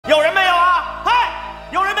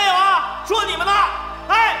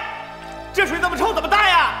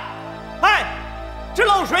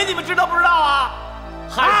你们知道不知道啊？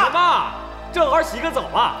喊什么？正好洗个澡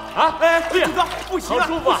嘛！啊，哎，九哥，不行啊，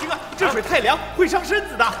不行啊，这水太凉，会伤身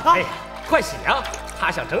子的啊！哎呀，快洗啊！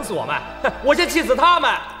他想整死我们，我先气死他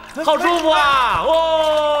们！好舒服啊！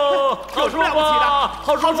哦，好舒服啊！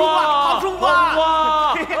好舒服啊！好舒服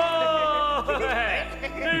啊！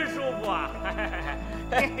真舒服啊！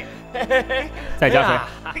再加水。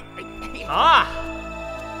好啊！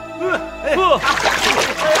哎呀，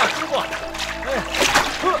师傅！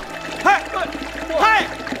嗨，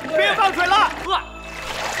别放水了！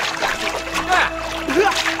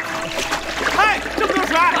嗨，这么多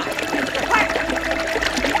水！嗨！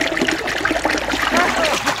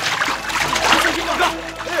哥，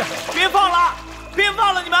别放了，别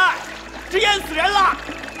放了，你们，这淹死人了！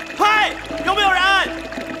嗨，有没有人？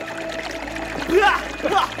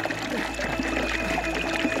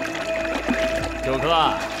九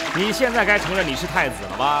哥，你现在该承认你是太子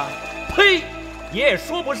了吧？呸！爷爷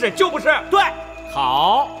说不是就不是。对，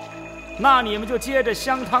好，那你们就接着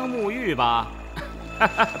香汤沐浴吧。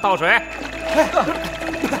倒水。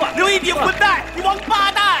刘一你混蛋，你王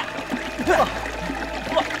八蛋！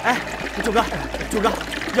哎，九哥，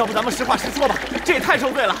要不咱们实话实说吧？这也太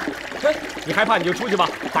受罪了。你害怕你就出去吧，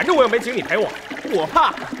反正我又没请你陪我。我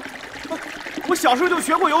怕？我小时候就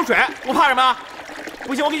学过游水，我怕什么？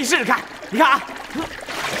不信我给你试试看。你看啊。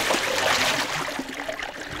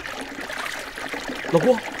老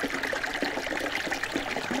郭，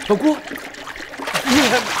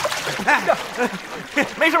哎，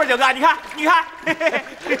没事吧，九哥？你看，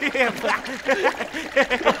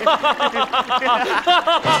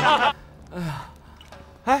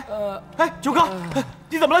哎，九哥，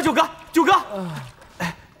你怎么了，九哥？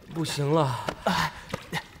不行了，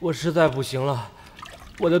我实在不行了，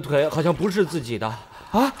我的腿好像不是自己的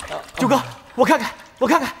啊！九哥，我看看，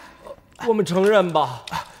我们承认吧。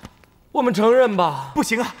不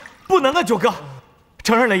行啊，不能啊，九哥，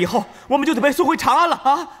承认了以后，我们就得被送回长安了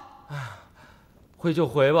啊！回就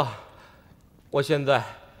回吧，我现在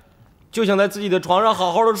就想在自己的床上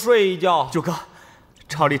好好的睡一觉。九哥，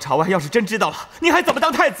朝里朝外要是真知道了，你还怎么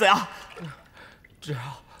当太子呀？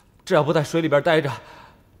只要不在水里边待着，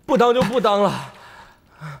不当就不当了。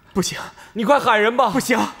不行，你快喊人吧！不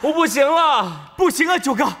行，我不行了！不行啊，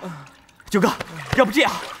九哥，要不这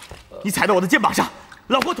样，你踩到我的肩膀上，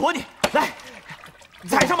老郭驮你，来，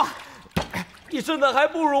踩上吧。你身子还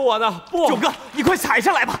不如我呢！不，九哥，你快踩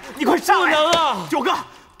上来吧！你快上来！不能啊！九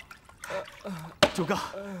哥，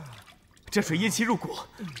这水阴气入骨，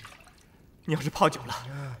你要是泡久了，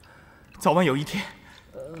早晚有一天，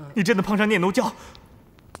你真的碰上念奴娇，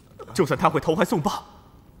就算他会投怀送抱，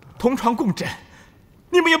同床共枕，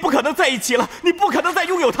你们也不可能在一起了，你不可能再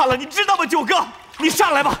拥有她了，你知道吗，九哥？你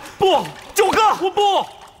上来吧！不，九哥，我不。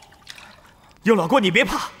有老郭，你别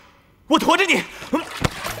怕，我驮着你。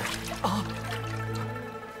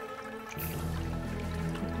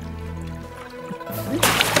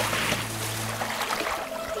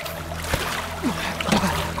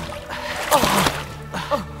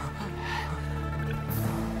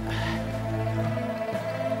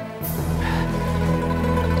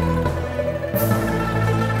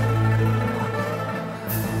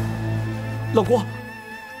老郭，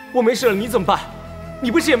我没事了，你怎么办？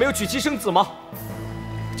你不是也没有娶妻生子吗？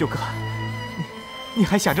九哥，你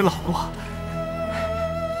还想着老郭？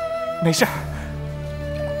没事儿，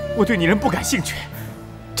我对女人不感兴趣，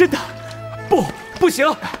真的。不行，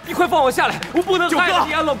你快放我下来，我不能害了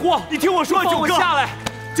你啊，老郭！你听我说，放我下来，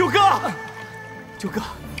九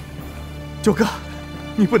哥，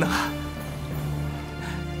你不能啊！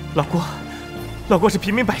老郭是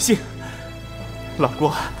平民百姓，老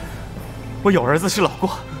郭，我有儿子是老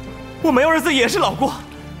郭，我没有儿子也是老郭，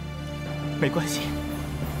没关系，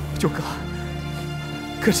九哥。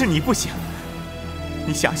可是你不行，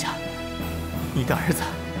你想想，你的儿子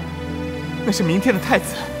那是明天的太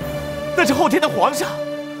子，那是后天的皇上。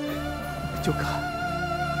九哥，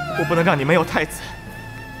我不能让你没有太子，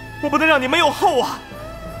我不能让你没有后啊！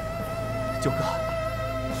九哥，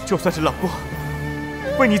就算是老郭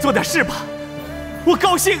为你做点事吧，我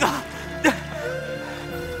高兴啊！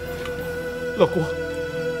老郭，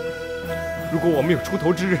如果我没有出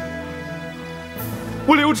头之日，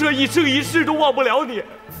我刘彻一生一世都忘不了你。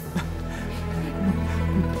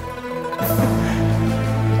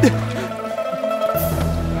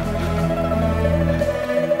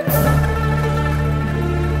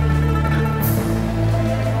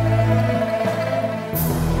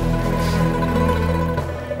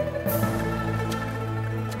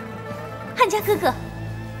汉家哥哥，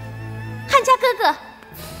汉家哥哥。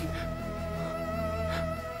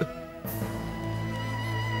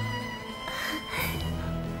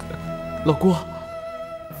老郭，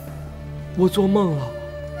我做梦了，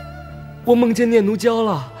我梦见念奴娇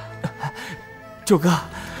了。九哥，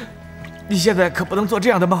你现在可不能做这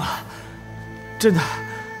样的梦了，真的，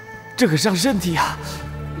这可伤身体啊！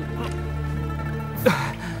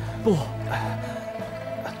不，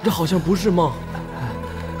这好像不是梦。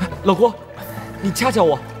老郭，你掐掐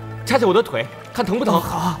我，掐掐我的腿，看疼不疼？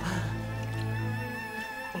好。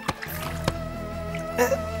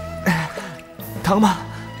疼吗？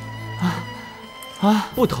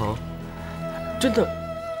不疼，真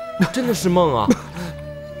的是梦啊！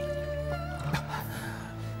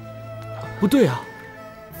不对啊，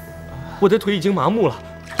我的腿已经麻木了，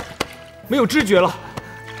没有知觉了。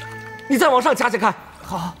你再往上掐掐看。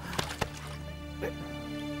好。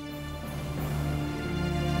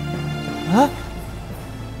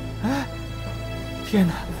天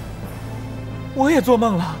哪！我也做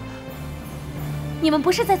梦了。你们不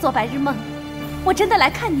是在做白日梦，我真的来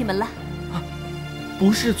看你们了。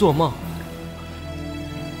不是做梦。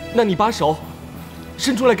那你把手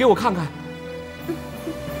伸出来给我看看。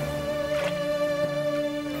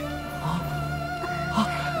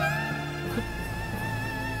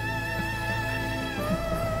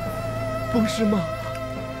不是梦，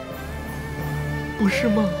不是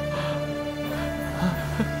梦。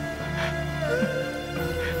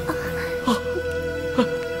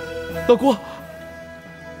老郭，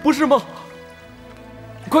不是梦，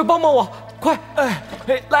快帮帮我，快！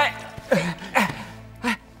来，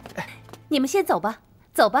你们先走吧，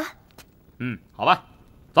走吧。好吧，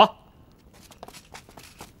走。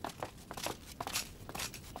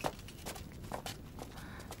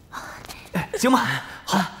行吗？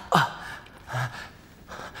好啊。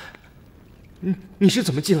你是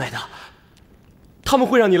怎么进来的？他们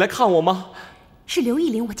会让你来看我吗？是刘毅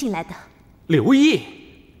领我进来的。刘毅？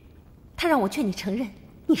他让我劝你承认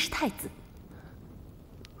你是太子。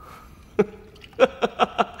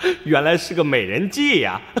原来是个美人计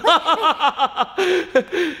呀！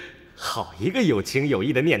好一个有情有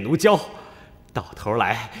义的念奴娇，到头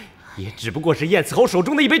来也只不过是燕慈侯手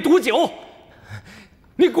中的一杯毒酒。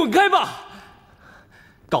你滚开吧！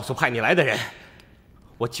告诉派你来的人，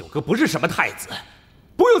我九哥不是什么太子，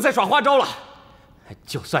不用再耍花招了。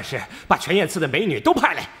就算是把全燕赐的美女都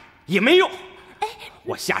派来，也没用。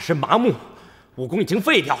我下身麻木，武功已经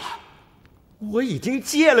废掉了，我已经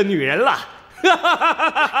戒了女人了。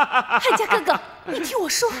汉家哥哥，你听我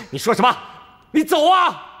说。你说什么？你走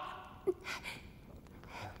啊！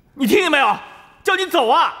你听见没有？叫你走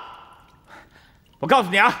啊！我告诉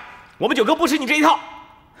你啊，我们九哥不吃你这一套。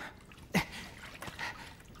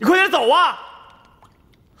你快点走啊！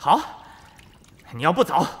好，你要不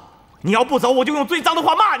走，我就用最脏的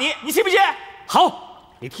话骂你，你信不信？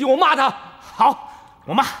好，你替我骂他。好，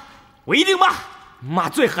我骂，我一定骂，骂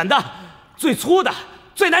最狠的、最粗的、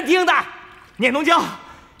最难听的。念奴娇，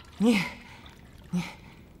你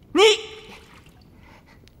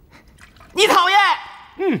讨厌！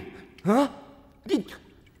你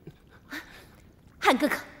汉哥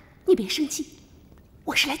哥，你别生气，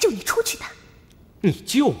我是来救你出去的。你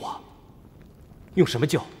救我？用什么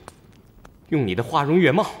救？用你的花容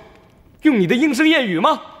月貌？用你的莺声燕语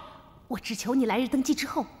吗？我只求你来日登基之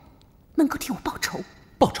后，能够替我报仇。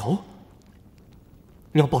报仇？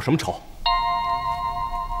你要报什么仇？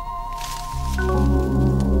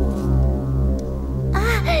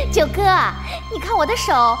九哥，你看我的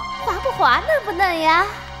手滑不滑，嫩不嫩呀？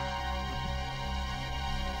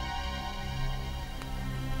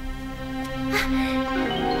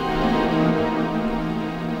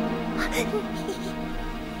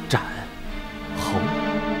斩侯？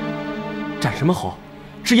斩什么侯？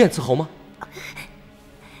是燕慈侯吗？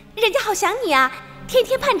人家好想你啊，天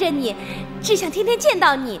天盼着你，只想天天见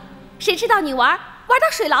到你。谁知道你玩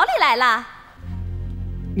到水牢里来了？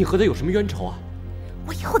你和他有什么冤仇啊？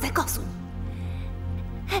我以后再告诉你。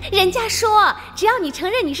人家说，只要你承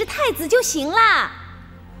认你是太子就行啦。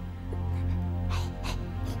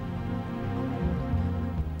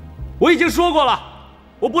我已经说过了，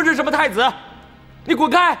我不是什么太子，你滚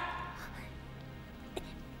开！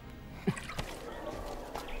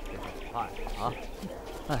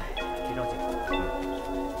别着急，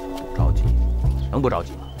不着急，能不着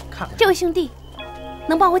急吗？看看这位兄弟，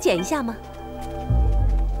能帮我捡一下吗？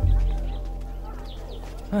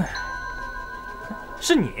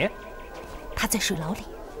是你？他在水牢里。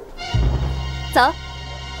走。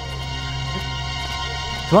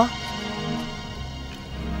什么？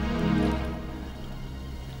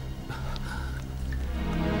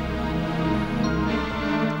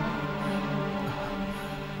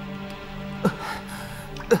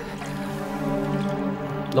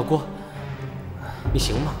老郭，你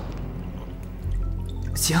行吗？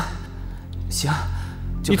行，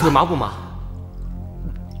你腿麻不麻？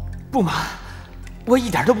不麻，我一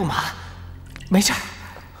点都不麻，没事儿。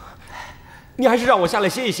你还是让我下来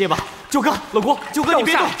歇一歇吧。九哥，老郭，九哥你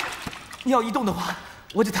别动，下你要一动的话，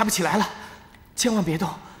我就抬不起来了，千万别动，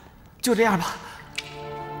就这样吧。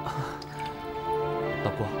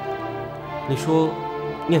老郭，你说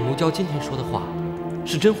念奴娇今天说的话，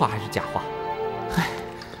是真话还是假话？嗨，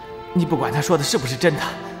你不管他说的是不是真的，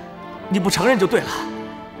你不承认就对了。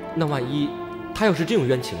那万一他要是真有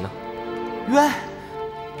冤情呢？冤？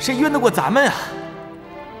谁冤得过咱们啊？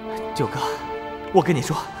九哥，我跟你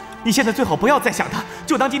说，你现在最好不要再想她，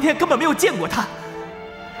就当今天根本没有见过她。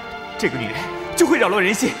这个女人就会扰乱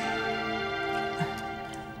人心。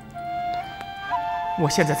我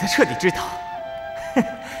现在才彻底知道，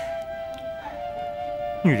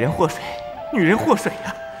女人祸水，女人祸水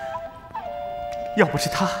呀！要不是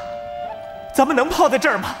她，咱们能泡在这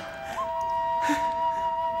儿吗？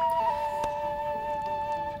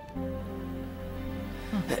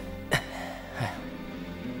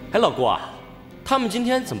哎，老郭，他们今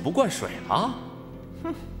天怎么不灌水了？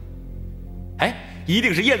哼！哎，一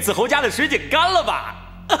定是燕子侯家的水井干了吧？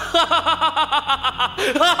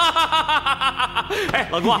哎，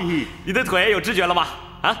老郭，你的腿有知觉了吗？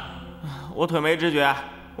啊？我腿没知觉，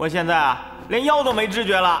我现在啊，连腰都没知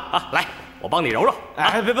觉了啊！来，我帮你揉揉。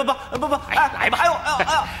哎，别，哎，来吧！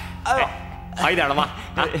哎呦，好一点了吗？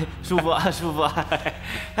啊，舒服啊，舒服啊！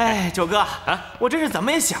哎，九哥啊，我真是怎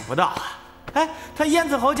么也想不到啊！哎，他燕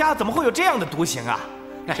子侯家怎么会有这样的独行啊？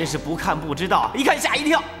真是不看不知道，一看吓一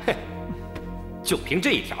跳。就凭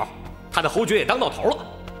这一条，他的侯爵也当到头了。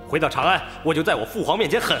回到长安，我就在我父皇面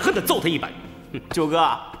前狠狠地揍他一本。九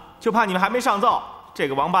哥，就怕你们还没上奏，这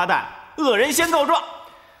个王八蛋恶人先告状。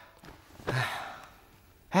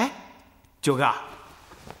哎，九哥，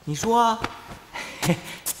你说，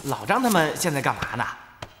老张他们现在干嘛呢？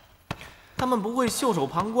他们不会袖手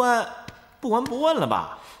旁观、不闻不问了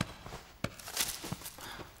吧？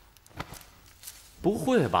不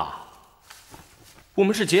会吧？我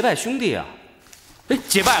们是结拜兄弟啊！哎，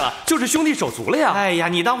结拜了就是兄弟手足了呀！哎呀，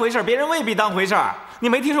你当回事，别人未必当回事。你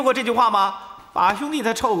没听说过这句话吗？把兄弟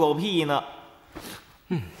才臭狗屁呢！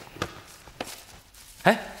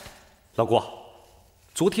哎，老郭，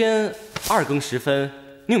昨天2更时分，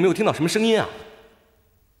你有没有听到什么声音啊？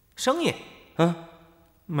声音？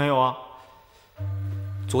没有啊。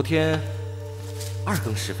昨天2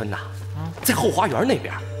更时分呐，在后花园那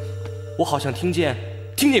边，我好像听见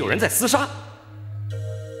有人在厮杀。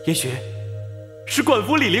也许是管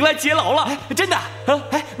夫李陵来劫牢了。哎，真的？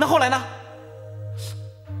哎，那后来呢？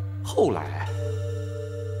后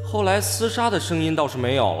来厮杀的声音倒是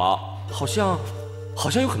没有了，好像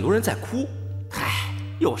有很多人在哭。嗨，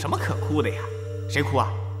有什么可哭的呀？谁哭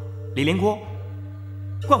啊？李陵哭？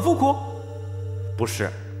管夫哭？不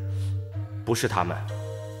是他们，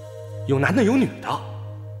有男的有女的，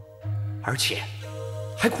而且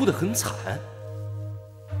还哭得很惨。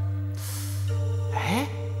哎，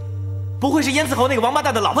不会是燕子侯那个王八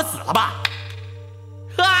蛋的老婆死了吧？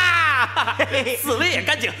啊！死了也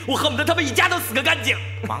干净，我恨不得他们一家都死个干净。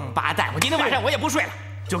王八蛋！我今天晚上我也不睡了。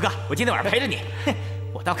九哥，我今天晚上陪着你，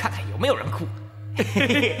我倒看看有没有人哭。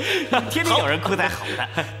天天有人哭才好呢，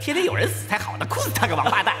天天有人死才好呢，哭死他个王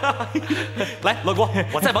八蛋！来，老郭，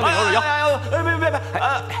我再帮你揉揉腰。别！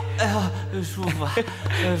哎呀，舒服啊，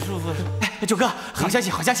舒服！哎，九哥，好消息，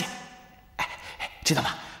好消息！哎，知道吗？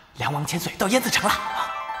梁王千岁到燕子城了。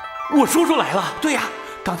我叔叔来了。对呀，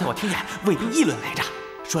刚才我听见卫兵议论来着，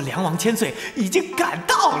说梁王千岁已经赶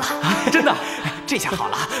到了。真的？这下好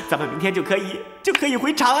了，咱们明天就可以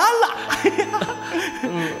回长安了。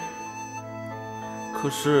可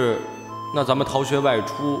是，那咱们逃学外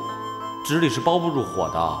出，纸里是包不住火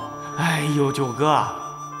的。哎呦，九哥，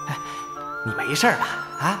哎，你没事吧？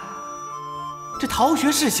啊，这逃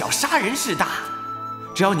学事小，杀人事大，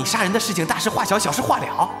只要你杀人的事情大事化小，小事化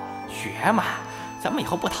了，学嘛，咱们以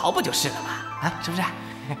后不逃不就是了吗？啊，是不是？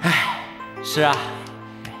哎，是啊。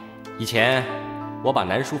以前我把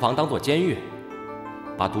南书房当作监狱，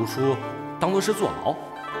把读书当作是坐牢。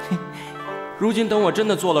如今等我真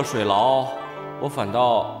的坐了水牢，我反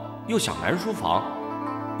倒又想南书房，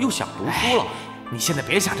又想读书了。你现在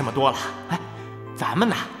别想这么多了，哎，咱们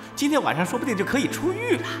呢，今天晚上说不定就可以出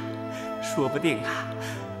狱了，说不定啊，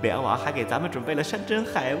梁王还给咱们准备了山珍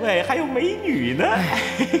海味，还有美女呢。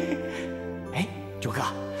哎，九哥，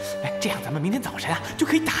哎，这样咱们明天早晨啊就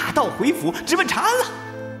可以打道回府，直奔长安了。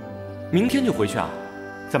明天就回去啊？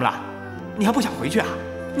怎么了？你还不想回去啊？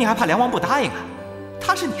你还怕梁王不答应啊？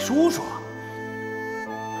他是你叔叔。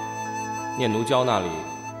念奴娇那里，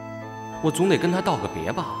我总得跟他道个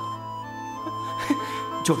别吧。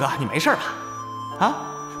九哥，你没事吧？啊，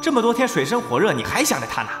这么多天水深火热，你还想着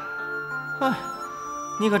他呢？哎，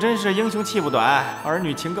你可真是英雄气不短，儿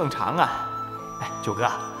女情更长啊！哎，九哥，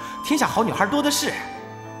天下好女孩多的是，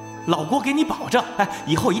老郭给你保证，哎，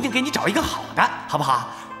以后一定给你找一个好的，好不好？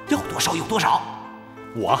要多少有多少。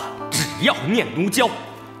我只要念奴娇。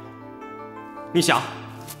你想，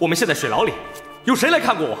我们现在水牢里，有谁来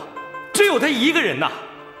看过我？只有他一个人呐。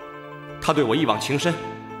他对我一往情深，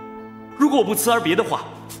如果我不辞而别的话，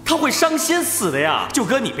他会伤心死的呀。九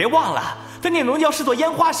哥，你别忘了，他念奴娇是做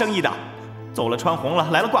烟花生意的，走了穿红了，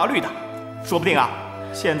来了挂绿的，说不定啊，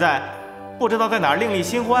现在不知道在哪儿另立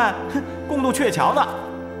新欢，共度鹊桥呢。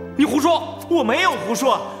你胡说！我没有胡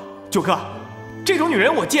说，九哥，这种女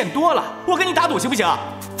人我见多了，我跟你打赌行不行？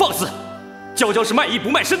放肆！娇娇是卖艺不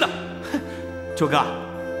卖身的。九哥，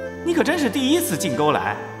你可真是第一次进沟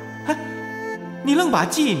来，你愣把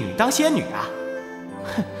妓女当仙女啊？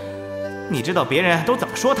哼，你知道别人都怎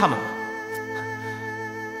么说他们吗？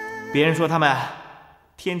别人说他们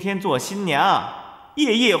天天做新娘，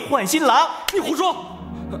夜夜换新郎。你胡说！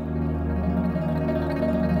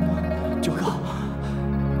九哥，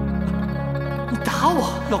你打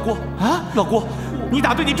我！老郭啊，老郭，你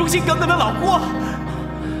打对你忠心耿耿的老郭！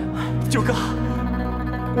九哥，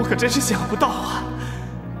我可真是想不到啊，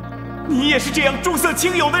你也是这样重色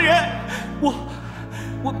轻友的人。我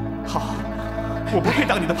好，我不配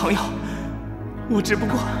当你的朋友，我只不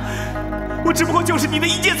过就是你的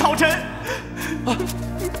一介草尘。啊，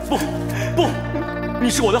不，你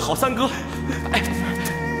是我的好三哥。哎，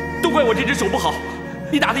都怪我这只手不好，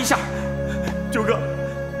你打他一下。九哥，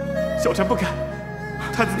小臣不敢，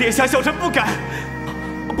太子殿下，小臣不敢。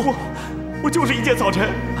不，我就是一介草尘。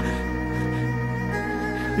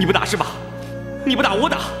你不打是吧？你不打我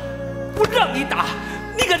打，我让你打。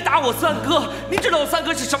你敢打我三哥？你知道我三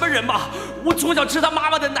哥是什么人吗？我从小吃他妈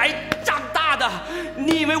妈的奶长大的。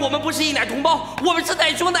你以为我们不是一奶同胞？我们是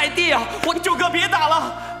奶兄奶弟啊！九哥别打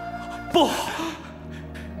了，不，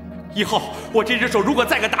以后我这只手如果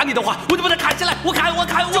再敢打你的话，我就把它砍下来！我砍！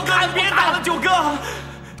九哥别打了，九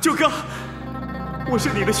哥，我是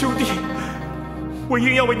你的兄弟，我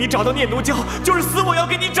硬要为你找到念奴娇，就是死我要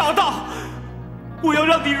给你找到，我要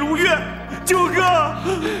让你如愿。九哥，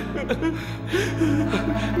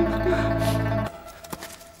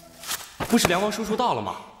不是梁王叔叔到了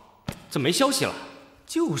吗？怎么没消息了？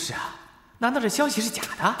就是啊，难道这消息是假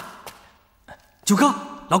的？九哥，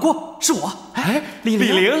老郭，是我。哎，李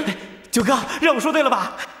陵，九哥，让我说对了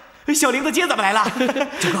吧？小玲的街怎么来了？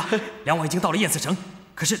九哥，梁王已经到了燕子城，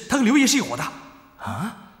可是他跟刘烨是有的。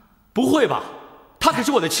啊？不会吧？他可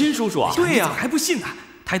是我的亲叔叔啊！对呀，还不信呢？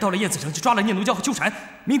他到了燕子城就抓了念奴娇和秋蝉，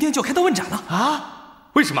明天就要开刀问斩了啊！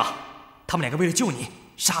为什么？他们两个为了救你，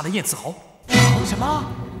杀了燕慈侯。什么？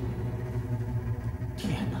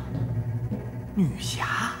天哪！女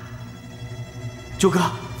侠！九哥，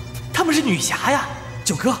他们是女侠呀！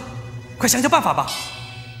九哥，快想想办法吧！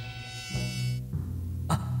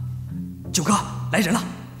啊，九哥，来人了！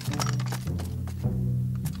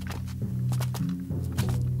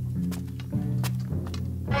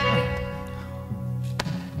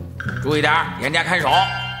注意点，严加看守。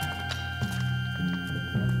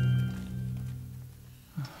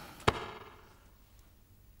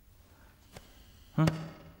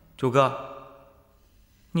九哥，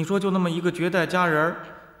你说就那么一个绝代佳人，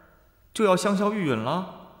就要香消玉殒了？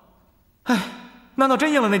哎，难道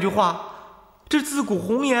真应了那句话？这自古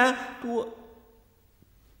红颜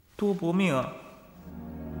多薄命啊！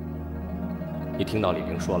你听到李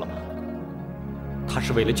陵说了吗？他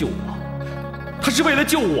是为了救我，他是为了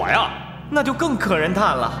救我呀！那就更可人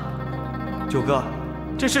叹了。九哥，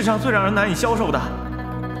这世上最让人难以消受的，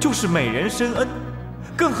就是美人深恩，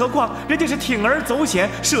更何况人家是铤而走险，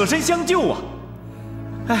舍身相救啊！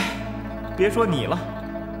哎，别说你了，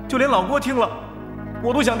就连老郭听了，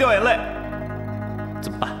我都想掉眼泪。怎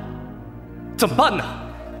么办？怎么办呢？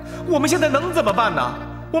我们现在能怎么办呢？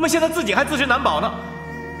我们现在自己还自身难保呢，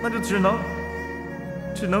那就只能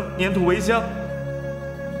粘土为香，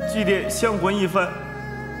祭奠香魂一番。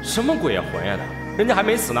什么鬼呀魂呀的，人家还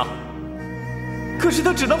没死呢。可是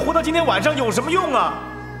他只能活到今天晚上，有什么用啊？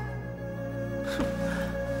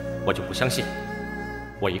我就不相信，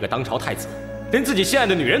我一个当朝太子，连自己心爱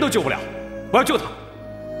的女人都救不了，我要救她。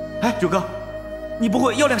哎，九哥，你不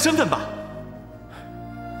会要亮身份吧？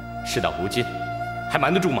事到如今，还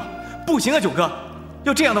瞒得住吗？不行啊，九哥，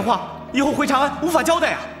要这样的话，以后回长安无法交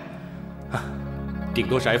代啊。顶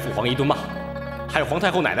多是挨父皇一顿骂，还有皇太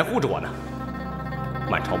后奶奶护着我呢。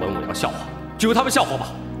满朝文武要笑话，就由他们笑话吧。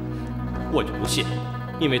我就不信，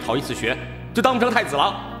因为逃一次学就当不成太子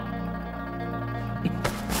了。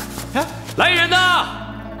哎，来人呐！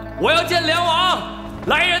我要见梁王。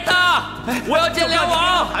来人呐！我要见梁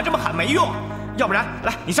王！喊这么喊没用，要不然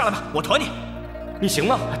来你上来吧，我驮你。你行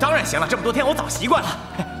吗？当然行了，这么多天我早习惯了。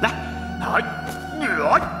来，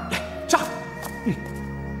上。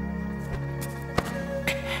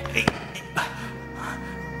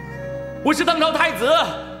我是当朝太子，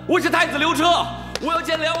我是太子刘彻，我要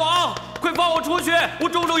见梁王，快放我出去，我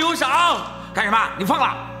重重有赏。干什么？你疯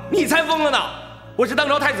了？你才疯了呢！我是当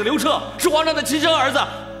朝太子刘彻，是皇上的亲生儿子，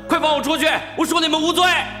快放我出去！我说你们无罪。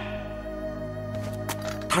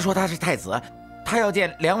他说他是太子，他要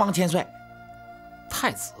见梁王千岁。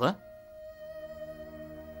太子？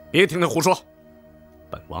别听他胡说！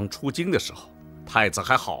本王出京的时候，太子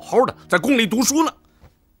还好好的在宫里读书呢。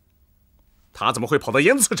他怎么会跑到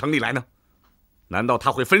燕慈城里来呢？难道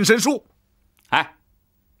他会分身术？哎，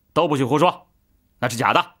都不许胡说，那是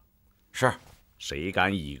假的。是，谁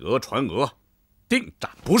敢以讹传讹，定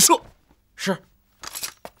斩不赦。是。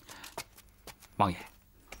王爷，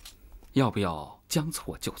要不要将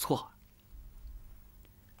错就错？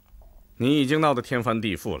你已经闹得天翻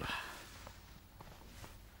地覆了。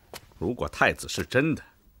如果太子是真的，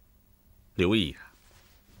刘毅啊，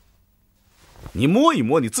你摸一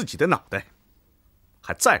摸你自己的脑袋，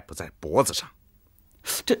还在不在脖子上？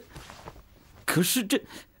可是这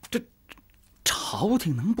朝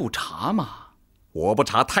廷能不查吗？我不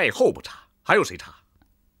查，太后不查，还有谁查？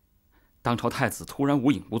当朝太子突然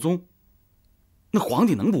无影无踪，那皇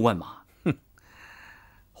帝能不问吗？哼，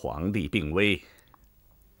皇帝病危，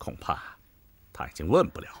恐怕他已经问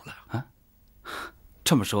不了了啊。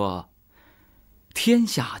这么说，天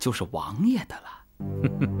下就是王爷的了。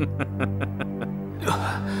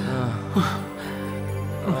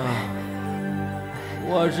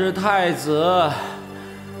我是太子，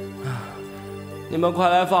你们快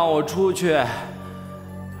来放我出去！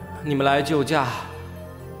你们来救驾，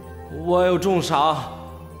我有重赏，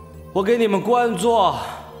我给你们官做。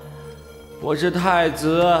我是太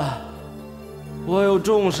子，我有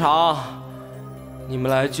重赏，你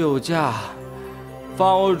们来救驾，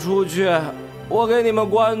放我出去，我给你们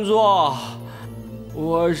官做。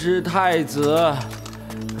我是太子，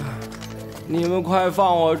你们快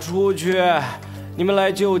放我出去！你们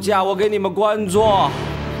来救驾，我给你们官做。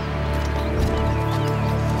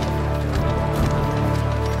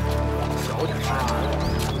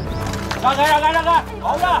让开，让开，让开！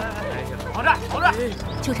好着，好着，好着！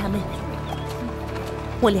秋蝉妹妹，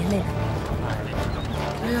我连累了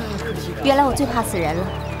你。原来我最怕死人了，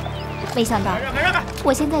没想到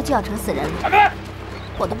我现在就要成死人了，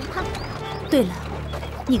我都不怕。对了，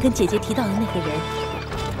你跟姐姐提到的那个人，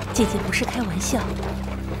姐姐不是开玩笑，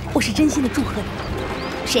我是真心的祝贺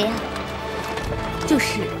你。谁呀？就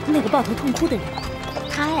是那个抱头痛哭的人。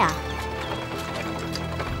他呀，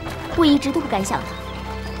我一直都不敢想他。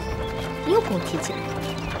你又跟我提起来，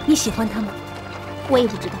你喜欢他吗？我也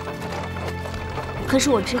不知道，可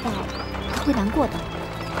是我知道他会难过的。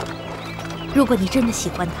如果你真的喜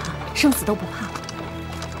欢他，生死都不怕，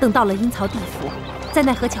等到了阴曹地府，在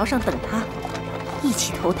奈何桥上等他，一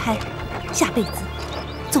起投胎，下辈子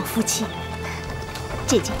做夫妻。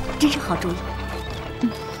姐姐真是好主意。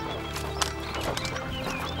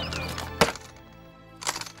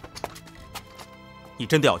你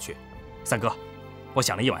真的要去？三哥，我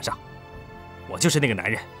想了一晚上，我就是那个男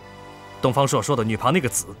人。东方朔说的女旁那个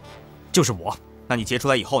子，就是我。那你结出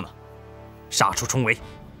来以后呢？杀出重围。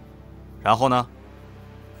然后呢？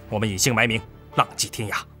我们隐姓埋名，浪迹天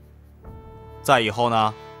涯。再以后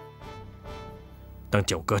呢？等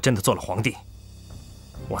九哥真的做了皇帝，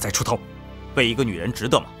我再出头。为一个女人值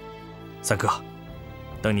得吗？三哥，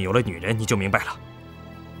等你有了女人，你就明白了。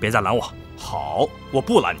别再拦我。好，我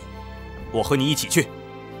不拦你，我和你一起去。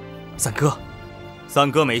三哥，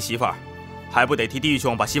三哥没媳妇儿，还不得替弟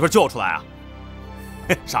兄把媳妇儿救出来啊？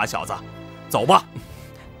傻小子，走吧。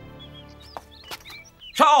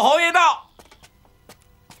少侯爷到。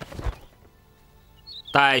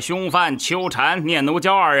带凶犯秋蝉、念奴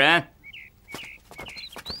娇二人。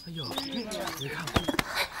哎呦，你看。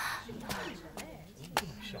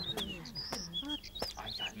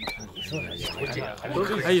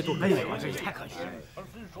哎呀，这也太可惜了。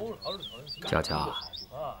娇娇，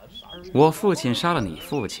我父亲杀了你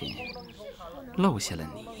父亲，漏下了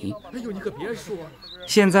你。哎呦，你可别说了。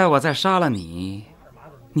现在我再杀了你，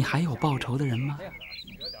你还有报仇的人吗？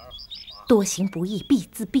多行不义必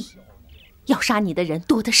自毙，要杀你的人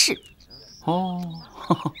多的是。哦，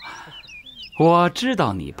我知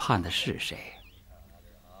道你盼的是谁。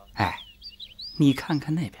哎，你看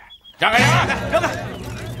看那边。让开，让开，让开！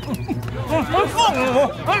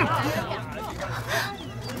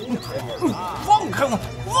放开我！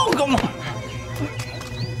放开我！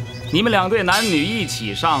你们两对男女一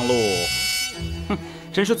起上路，哼，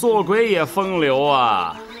真是做鬼也风流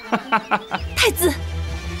啊！太子，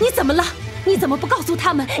你怎么了？你怎么不告诉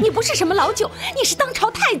他们，你不是什么老九，你是当朝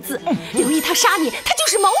太子？刘毅他杀你，他就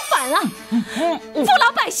是谋反啊！父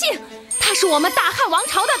老百姓，他是我们大汉王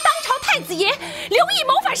朝的当朝太子爷，刘毅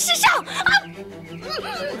谋反失上啊！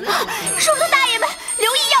叔叔大爷们，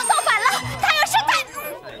刘毅要造反了，他要升太……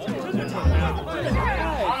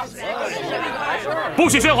不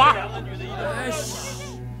许喧哗！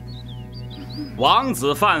王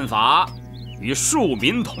子犯法，与庶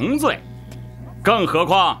民同罪，更何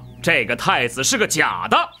况这个太子是个假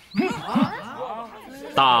的。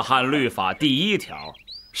大汉律法第1条，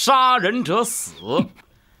杀人者死。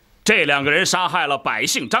这2个人杀害了百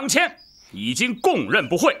姓张骞，已经供认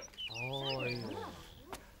不讳。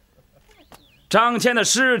张骞的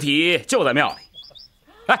尸体就在庙里，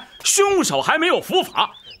哎，凶手还没有伏法，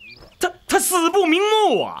他死不瞑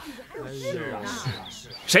目啊！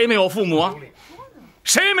谁没有父母啊？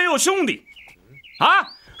谁没有兄弟？啊！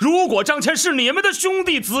如果张骞是你们的兄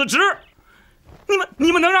弟子侄，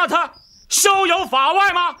你们能让他逍遥法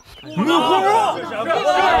外吗？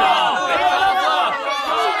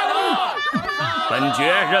本爵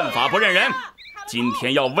认法不认人，今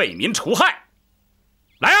天要为民除害。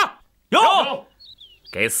来啊！有，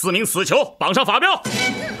给4名死囚绑上法标。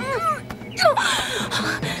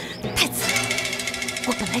太子，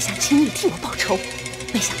我本来想请你替我报仇，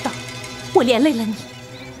没想到我连累了你。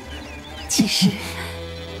其实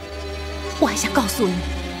我还想告诉你，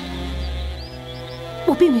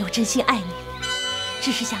我并没有真心爱你，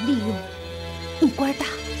只是想利用你官大，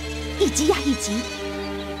一级压一级。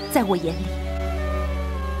在我眼里，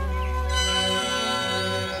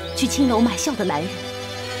去青楼买笑的男人，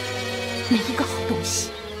没一个好东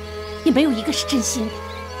西，也没有一个是真心的。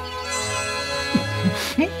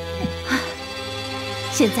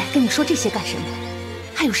现在跟你说这些干什么？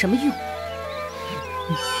还有什么用？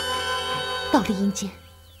到了阴间，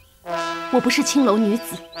我不是青楼女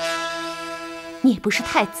子，你也不是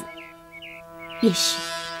太子，也许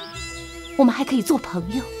我们还可以做朋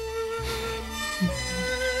友。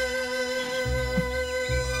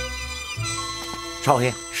少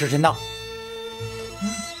爷，时辰到，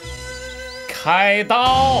开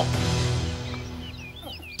刀！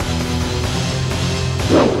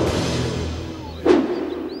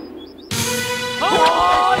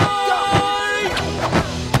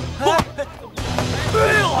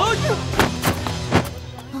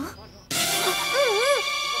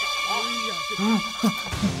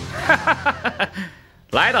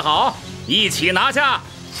来得好，一起拿下！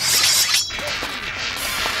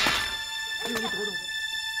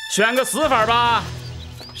选个死法吧，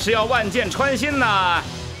是要万箭穿心呢，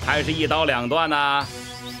还是一刀2断呢？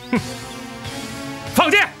哼！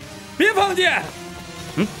放箭！别放箭！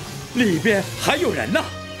里边还有人呢。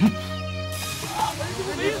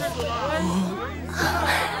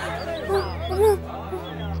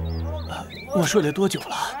我睡了多久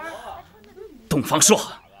了？东方朔，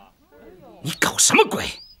你搞什么鬼？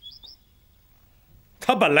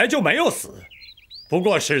他本来就没有死，不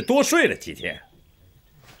过是多睡了几天。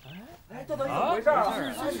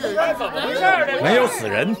没有死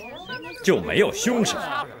人，就没有凶手。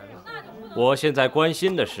我现在关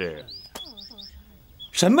心的是，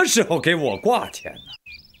什么时候给我挂钱呢？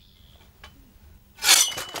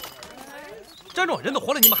张总，人都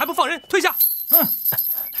活了，你们还不放人？退下！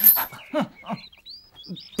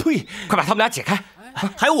呸！快把他们俩解开！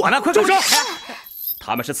还有我呢，快住手！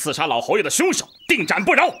他们是刺杀老侯爷的凶手，定斩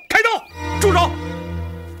不饶！开刀！住手！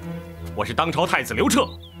我是当朝太子刘彻，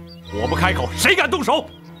我不开口，谁敢动手？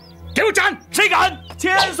给我斩！谁敢？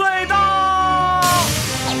千岁到！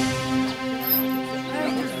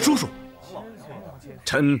叔叔，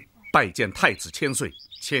臣拜见太子千岁，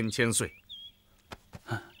千岁。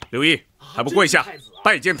刘毅，还不跪下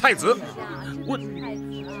拜见太子？我。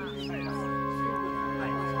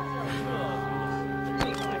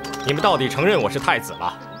你们到底承认我是太子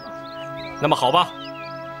了？那么好吧，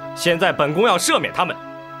现在本宫要赦免他们，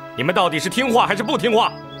你们到底是听话还是不听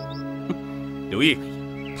话？刘毅，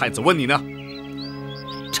太子问你呢。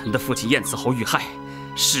臣的父亲燕慈侯遇害，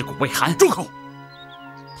尸骨未寒。住口！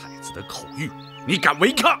太子的口谕，你敢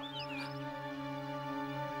违抗？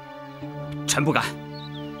臣不敢。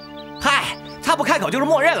嗨，他不开口就是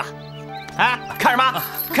默认了。哎，看什么？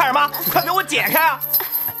看什么？快给我解开啊！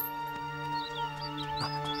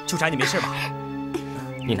秋蝉，你没事吧？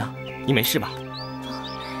你呢？你没事吧？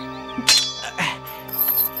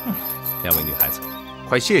两位女孩子，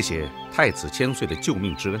快谢谢太子千岁的救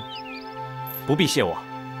命之恩。不必谢我，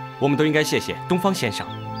我们都应该谢谢东方先生。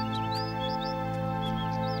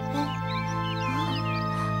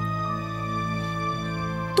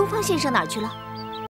东方先生哪儿去了？